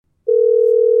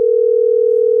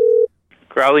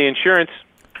Crowley Insurance.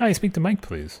 Hi, speak to Mike,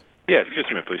 please. Yes, just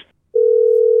a minute, please.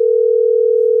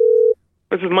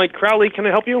 This is Mike Crowley. Can I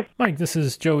help you? Mike, this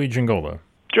is Joey Giangola.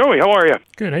 Joey, how are you?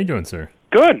 Good, how you doing, sir?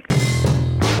 Good.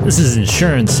 This is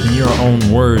insurance in your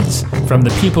own words from the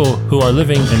people who are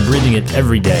living and breathing it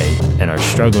every day and are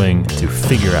struggling to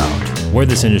figure out where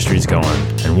this industry is going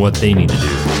and what they need to do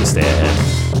to stay ahead.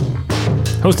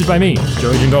 Hosted by me,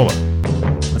 Joey Giangola.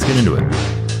 Let's get into it.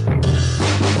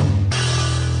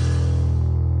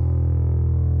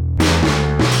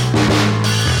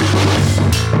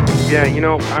 Yeah, you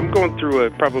know, I'm going through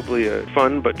probably a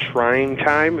fun but trying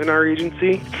time in our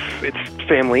agency. It's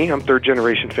family. I'm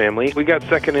third-generation family. We got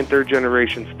second and third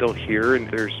generation still here, and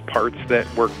there's parts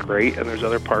that work great, and there's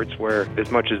other parts where,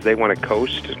 as much as they want to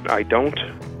coast, I don't.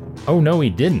 Oh, no, he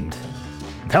didn't.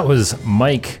 That was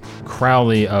Mike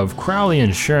Crowley of Crowley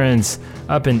Insurance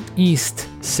up in East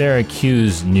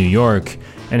Syracuse, New York.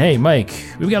 And hey, Mike,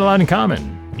 we've got a lot in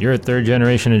common. You're a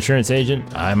third-generation insurance agent.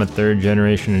 I'm a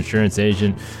third-generation insurance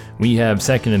agent. We have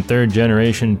second and third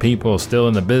generation people still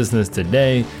in the business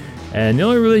today. And the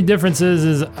only really difference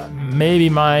is maybe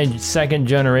my second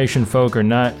generation folk are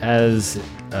not as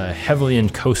heavily in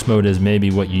coast mode as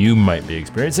maybe what you might be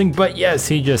experiencing. But yes,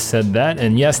 he just said that.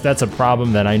 And yes, that's a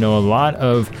problem that I know a lot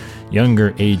of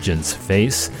younger agents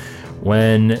face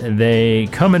when they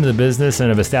come into the business and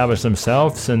have established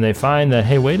themselves and they find that,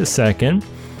 hey, wait a second.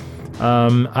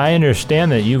 I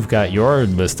understand that you've got your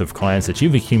list of clients that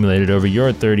you've accumulated over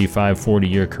your 35,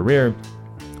 40-year career,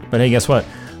 but hey, guess what?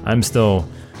 I'm still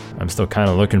kind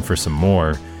of looking for some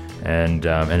more, and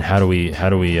how do we make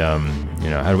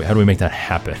that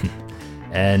happen?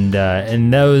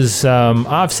 And those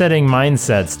offsetting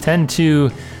mindsets tend to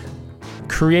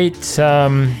create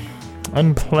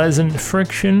unpleasant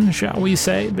friction, shall we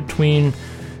say, between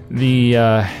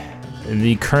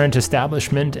the current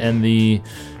establishment and the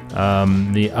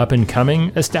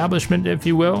up-and-coming establishment, if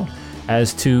you will,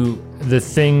 as to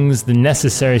the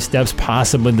necessary steps,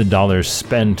 possibly the dollars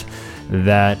spent,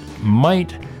 that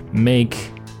might make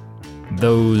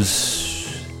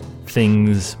those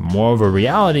things more of a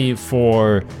reality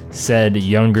for said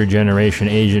younger generation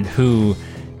agent who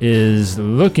is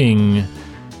looking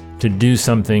to do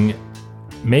something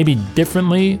maybe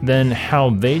differently than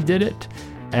how they did it,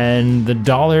 and the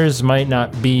dollars might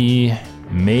not be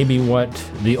maybe what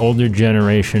the older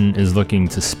generation is looking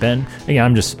to spend. Again,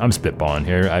 I'm spitballing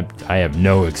here. I have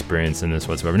no experience in this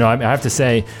whatsoever. No, I have to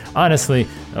say, honestly,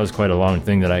 that was quite a long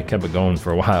thing that I kept it going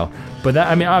for a while. But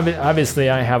obviously,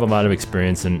 I have a lot of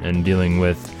experience in dealing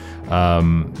with,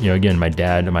 again, my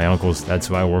dad and my uncles. That's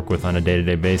who I work with on a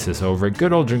day-to-day basis over at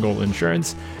good old Giangola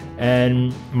Insurance.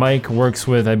 And Mike works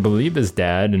with, I believe, his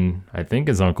dad and I think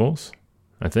his uncles.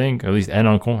 At least an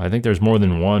uncle. I think there's more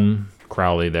than one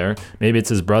Crowley there. Maybe it's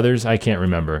his brothers. I can't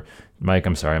remember. Mike,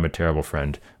 I'm sorry. I'm a terrible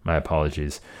friend. My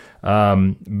apologies.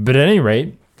 But at any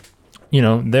rate,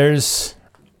 there's,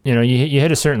 you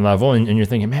hit a certain level and you're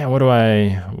thinking, man, what do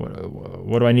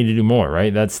I need to do more,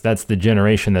 right? That's the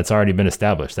generation that's already been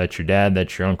established. That's your dad,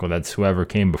 that's your uncle, that's whoever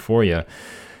came before you.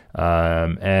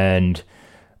 And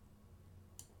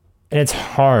it's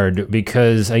hard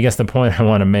because I guess the point I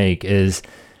want to make is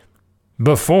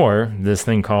before this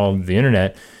thing called the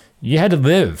internet, you had to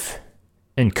live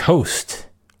and coast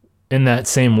in that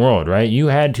same world, right? You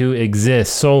had to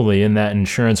exist solely in that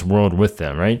insurance world with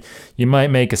them, right? You might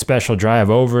make a special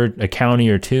drive over a county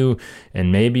or two,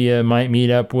 and maybe you might meet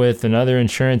up with another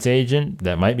insurance agent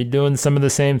that might be doing some of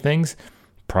the same things.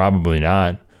 Probably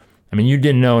not. I mean, you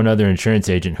didn't know another insurance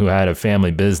agent who had a family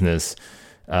business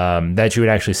that you would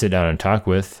actually sit down and talk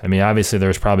with. I mean, obviously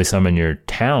there's probably some in your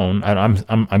town.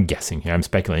 I'm guessing here. I'm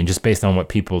speculating just based on what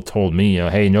people told me.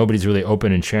 Hey, nobody's really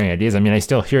open and sharing ideas. I mean, I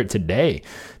still hear it today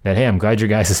that, hey, I'm glad your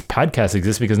guys' podcast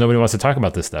exists because nobody wants to talk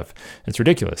about this stuff. It's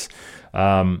ridiculous.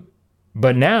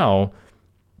 But now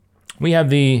we have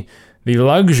the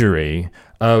luxury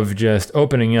of just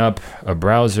opening up a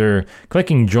browser,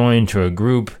 clicking join to a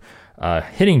group,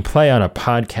 hitting play on a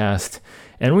podcast,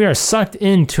 and we are sucked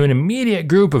into an immediate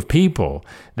group of people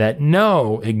that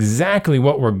know exactly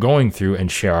what we're going through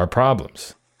and share our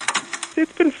problems.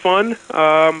 It's been fun.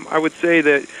 I would say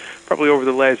that probably over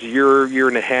the last year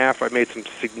and a half, I've made some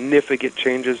significant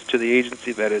changes to the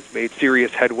agency that has made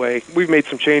serious headway. We've made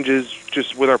some changes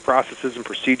just with our processes and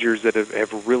procedures that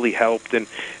have really helped. And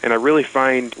I really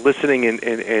find listening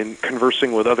and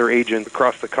conversing with other agents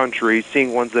across the country,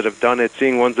 seeing ones that have done it,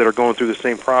 seeing ones that are going through the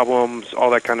same problems, all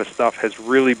that kind of stuff has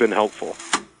really been helpful.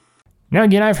 Now,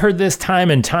 again, I've heard this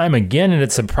time and time again, and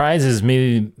it surprises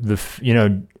me,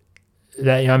 that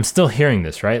I'm still hearing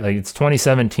this, right? Like, it's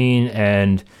 2017,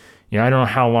 and I don't know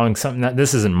how long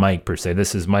this isn't Mike per se.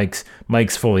 This is Mike's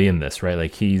fully in this, right?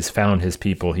 Like he's found his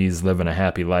people. He's living a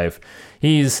happy life.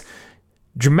 He's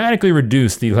dramatically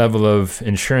reduced the level of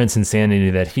insurance insanity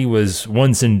that he was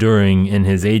once enduring in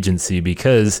his agency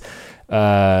because,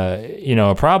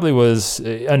 it probably was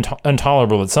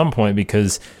intolerable at some point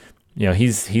because,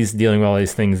 he's dealing with all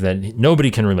these things that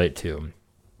nobody can relate to.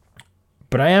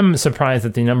 But I am surprised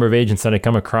at the number of agents that I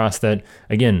come across that,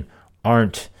 again,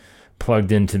 aren't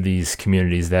plugged into these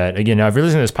communities that, again, now if you're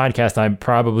listening to this podcast, I'm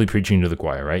probably preaching to the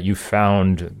choir, right? You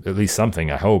found at least something,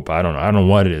 I hope. I don't know. I don't know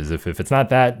what it is. If it's not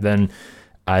that, then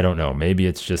I don't know. Maybe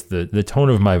it's just the tone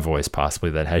of my voice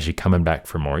possibly that has you coming back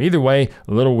for more. Either way,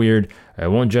 a little weird. I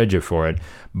won't judge you for it.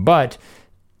 But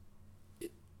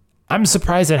I'm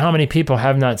surprised at how many people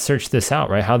have not searched this out,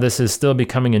 right? How this is still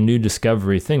becoming a new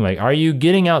discovery thing. Like, are you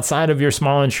getting outside of your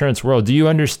small insurance world? Do you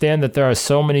understand that there are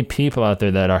so many people out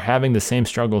there that are having the same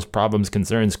struggles, problems,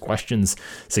 concerns, questions,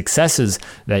 successes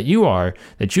that you are,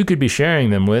 that you could be sharing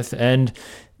them with, and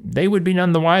they would be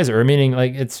none the wiser? Meaning,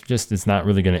 like, it's not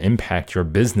really going to impact your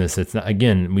business. It's not,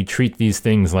 again, we treat these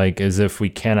things like as if we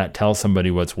cannot tell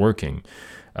somebody what's working.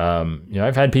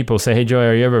 I've had people say, "Hey, Joey,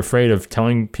 are you ever afraid of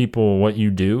telling people what you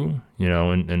do?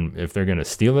 And if they're going to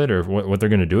steal it or what they're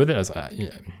going to do with it?" I was like,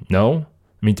 no.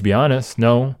 I mean, to be honest,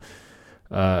 no.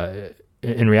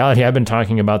 In reality, I've been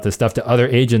talking about this stuff to other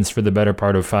agents for the better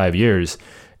part of 5 years.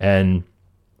 And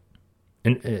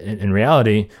in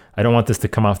reality, I don't want this to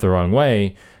come off the wrong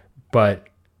way, but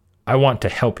I want to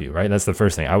help you, right? That's the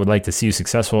first thing. I would like to see you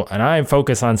successful. And I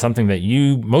focus on something that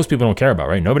most people don't care about,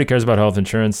 right? Nobody cares about health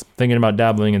insurance. Thinking about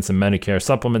dabbling in some Medicare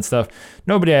supplement stuff.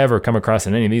 Nobody I ever come across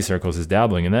in any of these circles is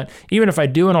dabbling in that. Even if I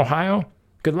do in Ohio,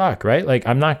 good luck, right? Like,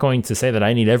 I'm not going to say that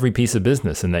I need every piece of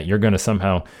business and that you're going to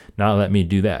somehow not let me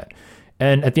do that.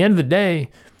 And at the end of the day,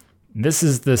 this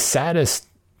is the saddest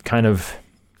kind of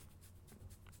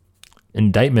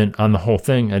indictment on the whole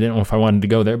thing. I didn't know if I wanted to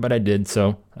go there, but I did.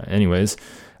 So anyways,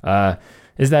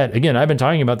 is that, again, I've been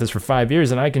talking about this for 5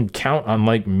 years and I can count on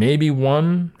like maybe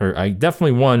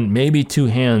maybe two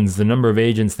hands, the number of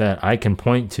agents that I can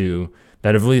point to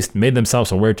that have at least made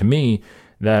themselves aware to me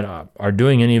that are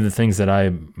doing any of the things that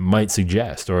I might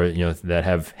suggest or, that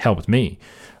have helped me.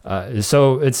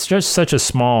 So it's just such a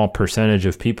small percentage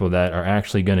of people that are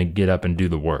actually going to get up and do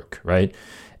the work, right?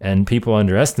 And people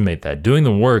underestimate that. Doing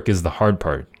the work is the hard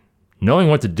part. Knowing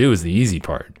what to do is the easy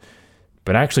part.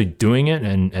 But actually doing it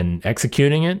and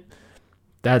executing it,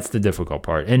 that's the difficult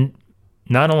part. And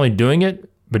not only doing it,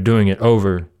 but doing it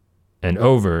over and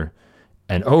over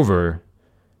and over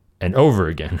and over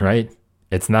again, right?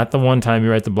 It's not the one time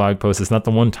you write the blog post. It's not the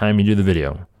one time you do the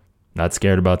video. Not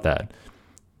scared about that.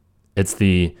 It's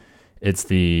the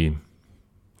 50th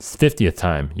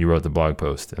time you wrote the blog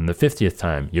post and the 50th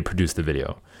time you produced the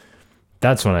video.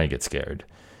 That's when I get scared.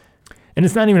 And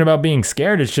it's not even about being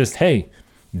scared. It's just, hey,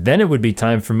 then it would be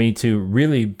time for me to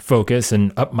really focus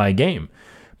and up my game.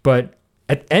 But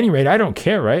at any rate, I don't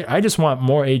care, right? I just want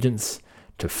more agents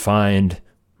to find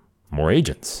more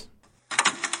agents.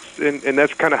 And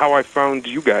that's kind of how I found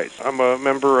you guys. I'm a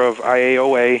member of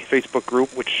IAOA Facebook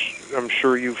group, which I'm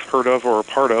sure you've heard of or are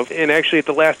part of. And actually at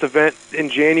the last event in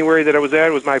January that I was at,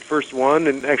 it was my first one.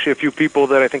 And actually a few people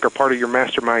that I think are part of your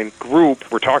mastermind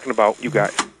group were talking about you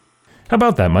guys. How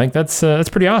about that, Mike? That's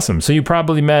pretty awesome. So you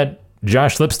probably met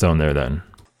Josh Lipstone there then.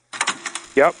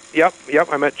 Yep.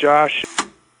 I met Josh.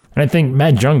 And I think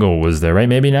Matt Jungle was there, right?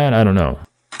 Maybe not? I don't know.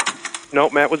 No,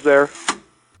 Matt was there.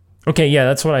 Okay, yeah,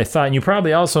 that's what I thought. And you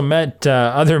probably also met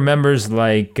other members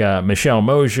like Michelle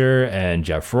Mosier and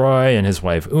Jeff Roy and his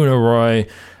wife Una Roy.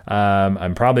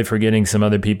 I'm probably forgetting some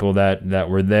other people that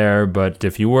were there, but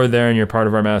if you were there and you're part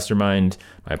of our mastermind,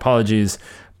 my apologies.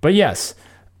 But yes,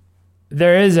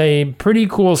 there is a pretty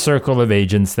cool circle of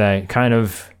agents that kind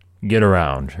of get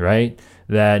around, right?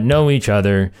 That know each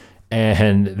other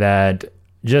and that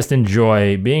just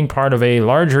enjoy being part of a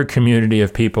larger community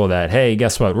of people that, hey,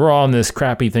 guess what? We're all in this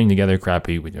crappy thing together.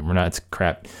 Crappy. We're not, it's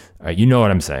crap. You know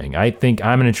what I'm saying. I think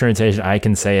I'm an insurance agent. I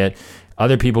can say it.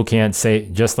 Other people can't say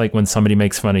it. Just like when somebody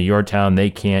makes fun of your town,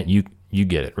 they can't. You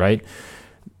get it, right?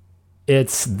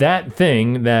 It's that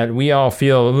thing that we all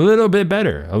feel a little bit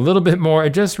better, a little bit more.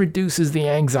 It just reduces the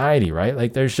anxiety, right?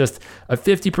 Like there's just a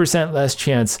 50% less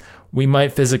chance we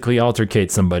might physically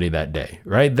altercate somebody that day,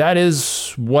 right? That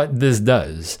is what this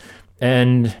does.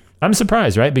 And I'm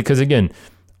surprised, right? Because again,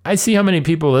 I see how many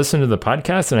people listen to the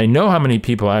podcast and I know how many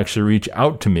people actually reach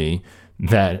out to me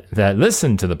that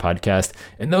listen to the podcast,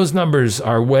 and those numbers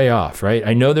are way off, right?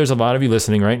 I know there's a lot of you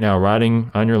listening right now, riding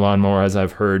on your lawnmower, as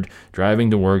I've heard, driving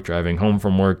to work, driving home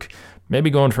from work, maybe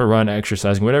going for a run,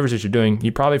 exercising, whatever it is you're doing.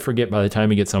 You probably forget by the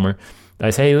time you get somewhere I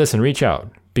say, hey, listen, reach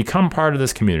out, become part of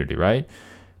this community, right?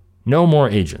 No more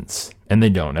agents. And they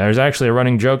don't. There's actually a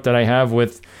running joke that I have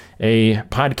with a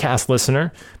podcast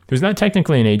listener who's not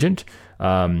technically an agent,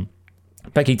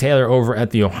 Becky Taylor over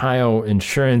at the Ohio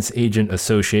Insurance Agent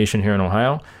Association here in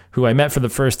Ohio, who I met for the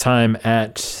first time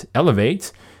at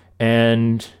Elevate.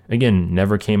 And again,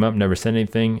 never came up, never said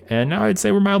anything. And now I'd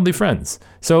say we're mildly friends.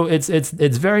 So it's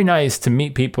very nice to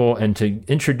meet people and to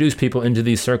introduce people into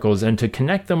these circles and to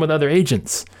connect them with other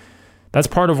agents. That's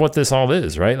part of what this all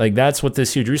is, right? Like that's what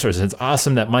this huge resource is. It's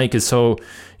awesome that Mike is so,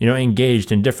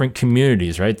 engaged in different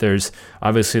communities, right? There's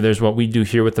what we do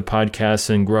here with the podcast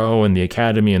and Grow and the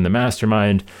Academy and the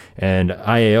Mastermind and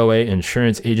IAOA,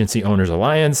 Insurance Agency Owners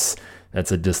Alliance.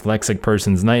 That's a dyslexic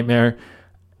person's nightmare.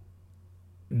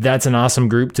 That's an awesome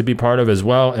group to be part of as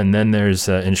well. And then there's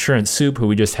Insurance Soup, who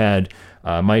we just had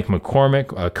Mike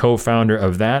McCormick, a co-founder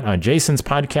of that, on Jason's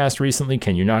podcast recently.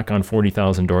 Can You Knock on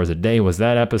 40,000 Doors a Day was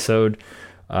that episode.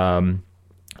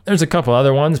 There's a couple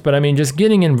other ones, but I mean, just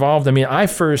getting involved. I mean, I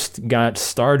first got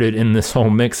started in this whole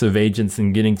mix of agents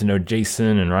and getting to know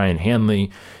Jason and Ryan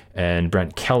Hanley and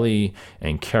Brent Kelly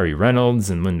and Carrie Reynolds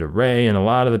and Linda Ray and a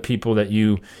lot of the people that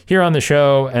you hear on the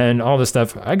show and all this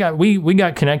stuff. We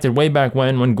got connected way back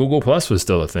when Google Plus was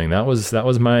still a thing. That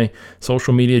was my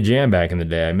social media jam back in the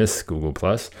day. I miss Google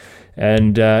Plus.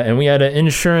 And we had an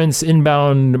insurance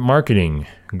inbound marketing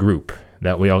group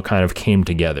that we all kind of came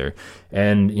together.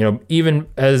 And, even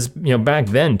as, back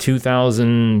then,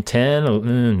 2010,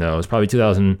 no, it was probably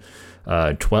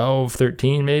 2012,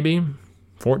 13, maybe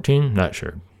 14, not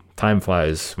sure. Time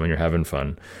flies when you're having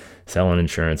fun, selling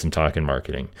insurance and talking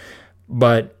marketing.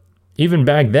 But even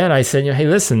back then, I said, hey,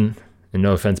 listen, and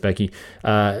no offense, Becky,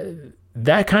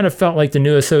 that kind of felt like the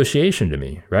new association to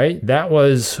me, right? That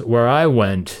was where I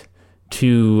went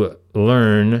to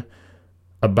learn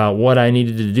about what I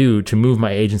needed to do to move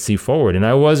my agency forward. And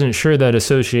I wasn't sure that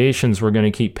associations were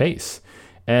going to keep pace.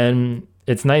 And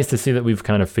it's nice to see that we've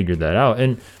kind of figured that out.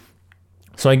 And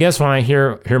so I guess when I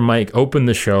hear Mike open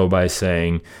the show by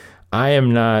saying, I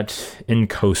am not in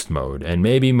coast mode, and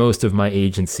maybe most of my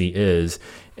agency is.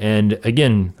 And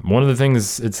again, one of the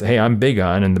things I'm big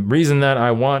on, and the reason that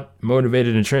I want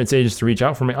motivated insurance agents to reach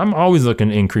out for me, I'm always looking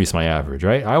to increase my average,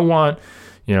 right? I want,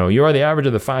 you are the average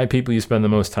of the 5 people you spend the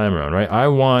most time around, right? I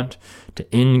want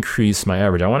to increase my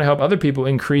average. I want to help other people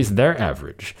increase their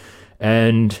average.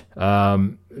 And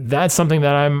that's something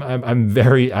that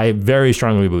I very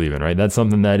strongly believe in, right? That's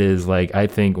something that is I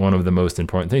think one of the most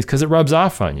important things because it rubs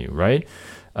off on you, right?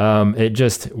 It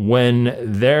just, when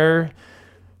their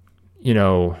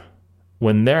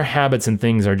habits and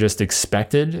things are just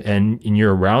expected and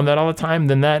you're around that all the time,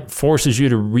 then that forces you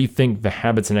to rethink the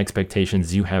habits and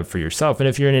expectations you have for yourself. And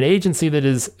if you're in an agency that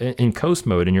is in coast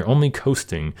mode and you're only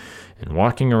coasting and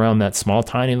walking around that small,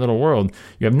 tiny little world,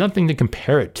 you have nothing to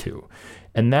compare it to.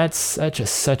 And that's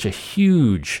such a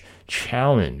huge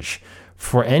challenge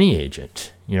for any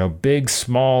agent, big,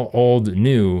 small, old,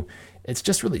 new. It's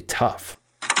just really tough.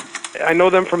 I know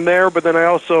them from there, but then I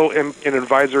also am in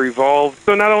Advisor Evolve.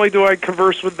 So not only do I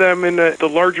converse with them in the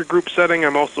larger group setting,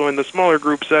 I'm also in the smaller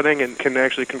group setting and can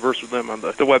actually converse with them on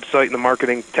the website and the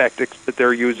marketing tactics that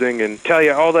they're using and tell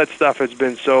you all that stuff has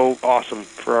been so awesome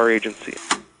for our agency.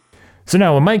 So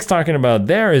now what Mike's talking about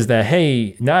there is that,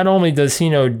 hey, not only does he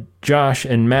know Josh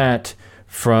and Matt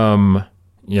from,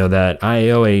 that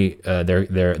IAOA,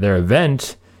 their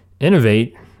event,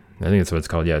 Innovate, I think that's what it's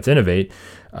called. Yeah, it's Innovate.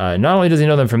 Not only does he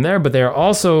know them from there, but they are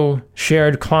also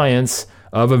shared clients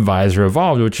of Advisor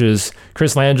Evolved, which is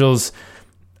Chris Langel's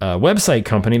website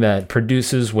company that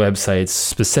produces websites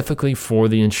specifically for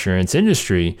the insurance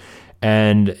industry.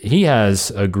 And he has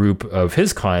a group of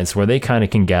his clients where they kind of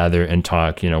can gather and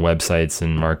talk, websites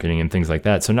and marketing and things like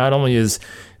that. So not only is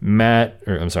Mike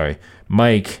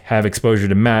have exposure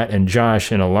to Matt and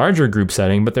Josh in a larger group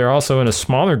setting, but they're also in a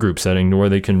smaller group setting where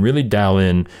they can really dial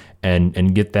in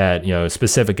and get that,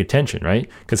 specific attention, right?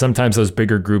 Because sometimes those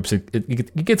bigger groups,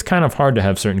 it gets kind of hard to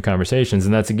have certain conversations.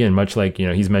 And that's, again, much like,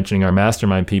 he's mentioning our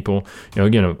mastermind people,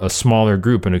 again, a smaller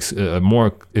group, a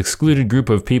more excluded group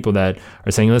of people that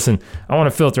are saying, listen, I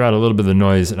want to filter out a little bit of the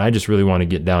noise and I just really want to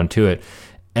get down to it.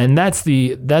 And that's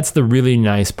the really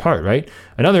nice part, right?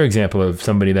 Another example of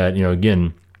somebody that,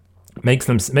 again, makes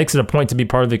it a point to be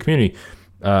part of the community.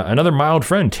 Another mild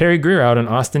friend, Terry Greer out in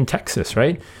Austin, Texas,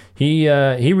 right?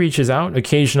 He reaches out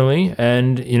occasionally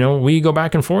and, we go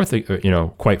back and forth,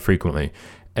 quite frequently.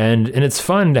 And it's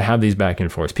fun to have these back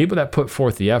and forths. People that put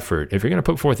forth the effort, if you're going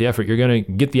to put forth the effort, you're going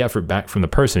to get the effort back from the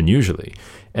person usually.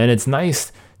 And it's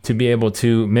nice to be able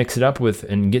to mix it up with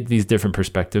and get these different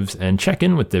perspectives and check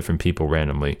in with different people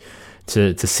randomly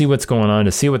to see what's going on,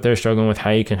 to see what they're struggling with,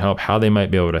 how you can help, how they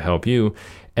might be able to help you.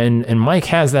 And Mike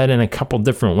has that in a couple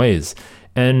different ways.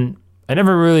 And I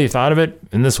never really thought of it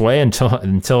in this way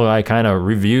until I kind of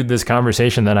reviewed this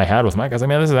conversation that I had with Mike. I was like,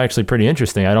 man, this is actually pretty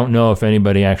interesting. I don't know if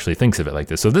anybody actually thinks of it like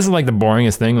this. So this is like the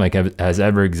boringest thing like has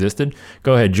ever existed.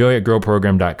 Go ahead,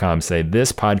 joey@growprogram.com. Say,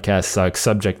 this podcast sucks.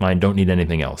 Subject line, don't need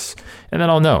anything else. And then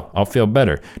I'll know. I'll feel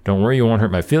better. Don't worry, you won't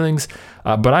hurt my feelings.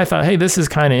 But I thought, hey, this is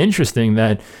kind of interesting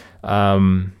that I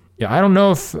don't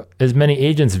know if as many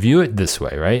agents view it this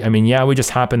way, right? I mean, yeah, we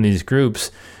just hop in these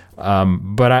groups.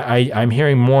 But I'm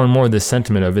hearing more and more this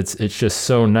sentiment of it's just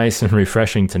so nice and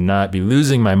refreshing to not be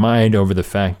losing my mind over the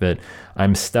fact that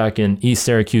I'm stuck in East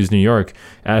Syracuse, New York,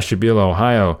 Ashtabula,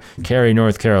 Ohio, Cary,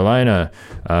 North Carolina.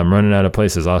 I'm running out of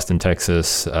places, Austin,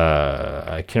 Texas.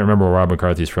 I can't remember where Rob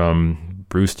McCarthy's from.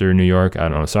 Brewster, New York. I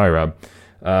don't know. Sorry, Rob.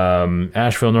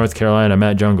 Asheville, North Carolina,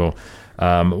 Matt Jungle.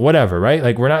 Whatever, right?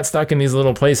 Like, we're not stuck in these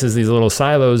little places, these little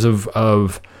silos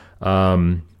of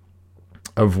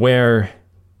where,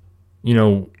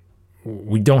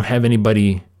 we don't have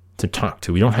anybody to talk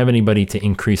to. We don't have anybody to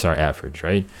increase our average,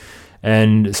 right?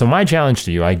 And so my challenge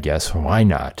to you, I guess, why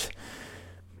not?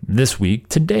 This week,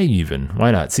 today even, why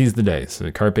not? Seize the day.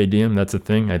 So Carpe Diem, that's a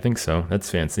thing? I think so. That's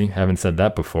fancy. Haven't said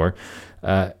that before.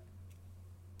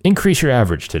 Increase your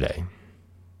average today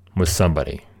with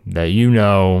somebody that you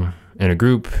know in a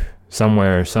group,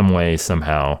 somewhere, some way,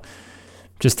 somehow.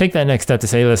 Just take that next step to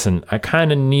say, listen, I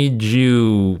kind of need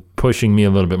you pushing me a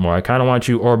little bit more. I kind of want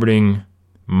you orbiting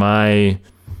my,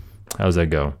 how's that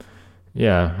go?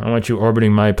 Yeah, I want you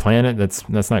orbiting my planet.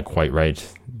 That's not quite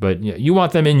right. But you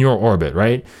want them in your orbit,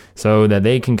 right? So that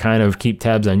they can kind of keep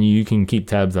tabs on you. You can keep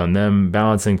tabs on them,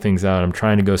 balancing things out. I'm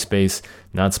trying to go space,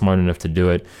 not smart enough to do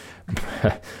it.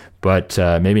 But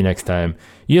maybe next time.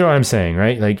 You know what I'm saying,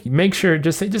 right? Like, make sure,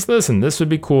 just listen, this would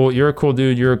be cool. You're a cool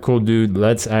dude. You're a cool dude.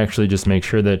 Let's actually just make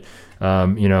sure that,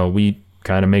 we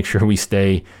kind of make sure we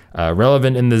stay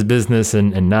relevant in this business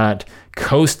and not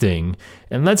coasting.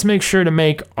 And let's make sure to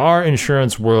make our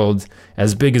insurance world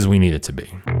as big as we need it to be.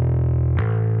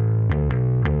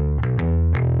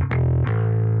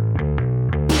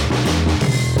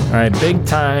 All right, big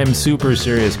time, super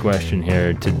serious question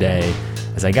here today.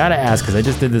 As I got to ask, because I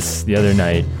just did this the other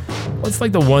night, what's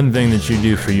like the one thing that you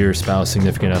do for your spouse,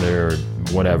 significant other, or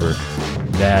whatever,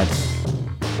 that,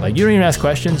 like, you don't even ask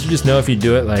questions, you just know if you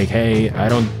do it, like, hey,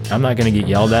 I'm not going to get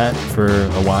yelled at for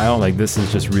a while, like, this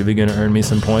is just really going to earn me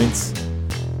some points?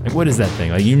 Like, what is that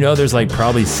thing? Like, there's like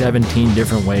probably 17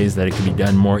 different ways that it could be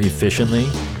done more efficiently,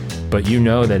 but you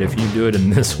know that if you do it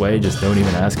in this way, just don't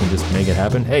even ask and just make it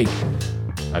happen. Hey,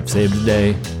 I've saved the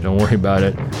day. Don't worry about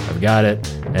it. I've got it.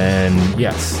 And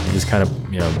yes, you just kind of,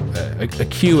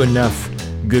 accrue enough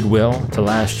goodwill to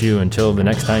last you until the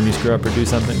next time you screw up or do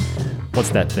something. What's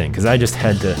that thing? Because I just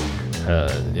had to,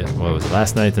 what was it,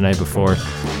 last night, the night before,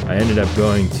 I ended up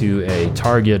going to a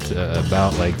Target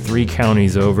about like 3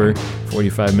 counties over,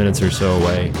 45 minutes or so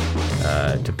away,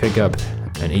 to pick up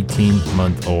an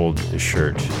 18-month-old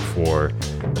shirt for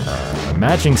a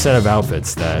matching set of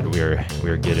outfits that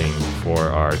we're getting for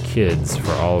our kids,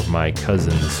 for all of my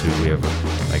cousins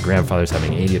my grandfather's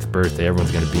having 80th birthday.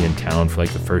 Everyone's going to be in town for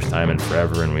like the first time in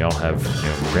forever, and we all have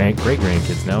great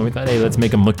grandkids now. We thought, hey, let's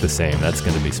make them look the same. That's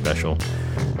going to be special.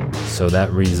 So that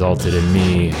resulted in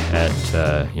me at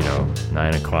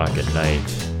 9 o'clock at night,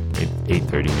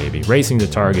 8:30 maybe, racing to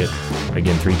Target,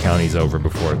 again 3 counties over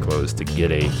before it closed, to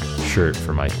get a shirt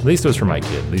for at least it was for my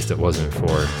kid, at least it wasn't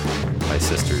for my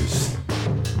sisters,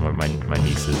 or my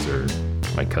nieces, or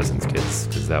my cousin's kids,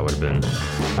 because I would have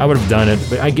done it,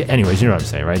 but anyways, you know what I'm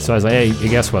saying, right? So I was like, hey,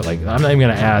 guess what, like, I'm not even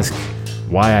going to ask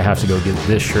why I have to go get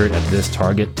this shirt at this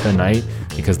Target tonight,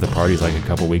 because the party's like a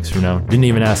couple weeks from now. Didn't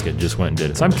even ask it, just went and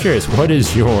did it. So I'm curious, what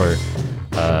is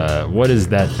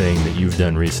that thing that you've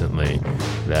done recently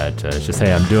that it's just,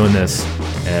 hey, I'm doing this,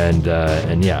 and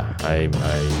yeah, I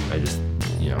just,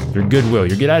 your goodwill,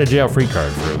 your get out of jail free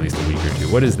card for at least a week or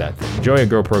two. What is that thing?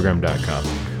 joey@growprogram.com.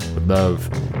 Would love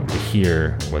to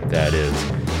hear what that is.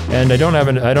 And I don't have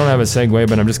a segue,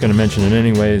 but I'm just going to mention it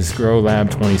anyways. Grow Lab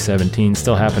 2017,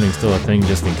 still happening, still a thing,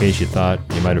 just in case you thought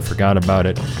you might have forgot about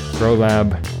it.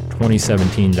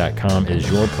 growlab2017.com is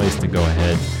your place to go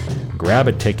ahead, grab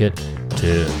a ticket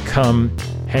to come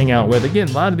hang out with. Again,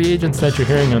 a lot of the agents that you're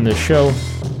hearing on this show,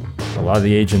 a lot of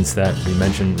the agents that we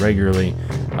mention regularly,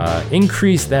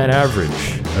 increase that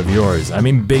average of yours. I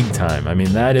mean, big time. I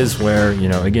mean, that is where,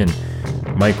 again,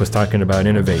 Mike was talking about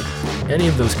Innovate. Any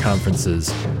of those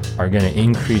conferences are going to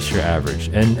increase your average.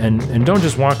 And don't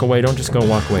just walk away. Don't just go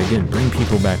walk away. Again, bring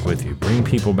people back with you. Bring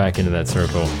people back into that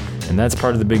circle. And that's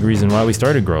part of the big reason why we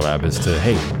started Grow Lab, is to,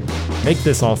 hey, make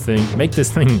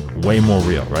this thing way more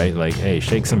real, right? Like, hey,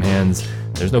 shake some hands.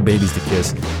 There's no babies to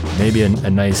kiss. Maybe a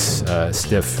nice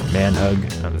stiff man hug.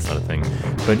 No, that's not a thing.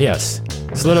 But yes,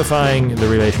 solidifying the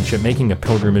relationship, making a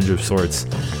pilgrimage of sorts.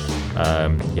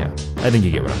 Yeah, I think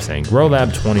you get what I'm saying. Grow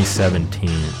Lab 2017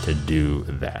 to do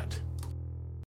that.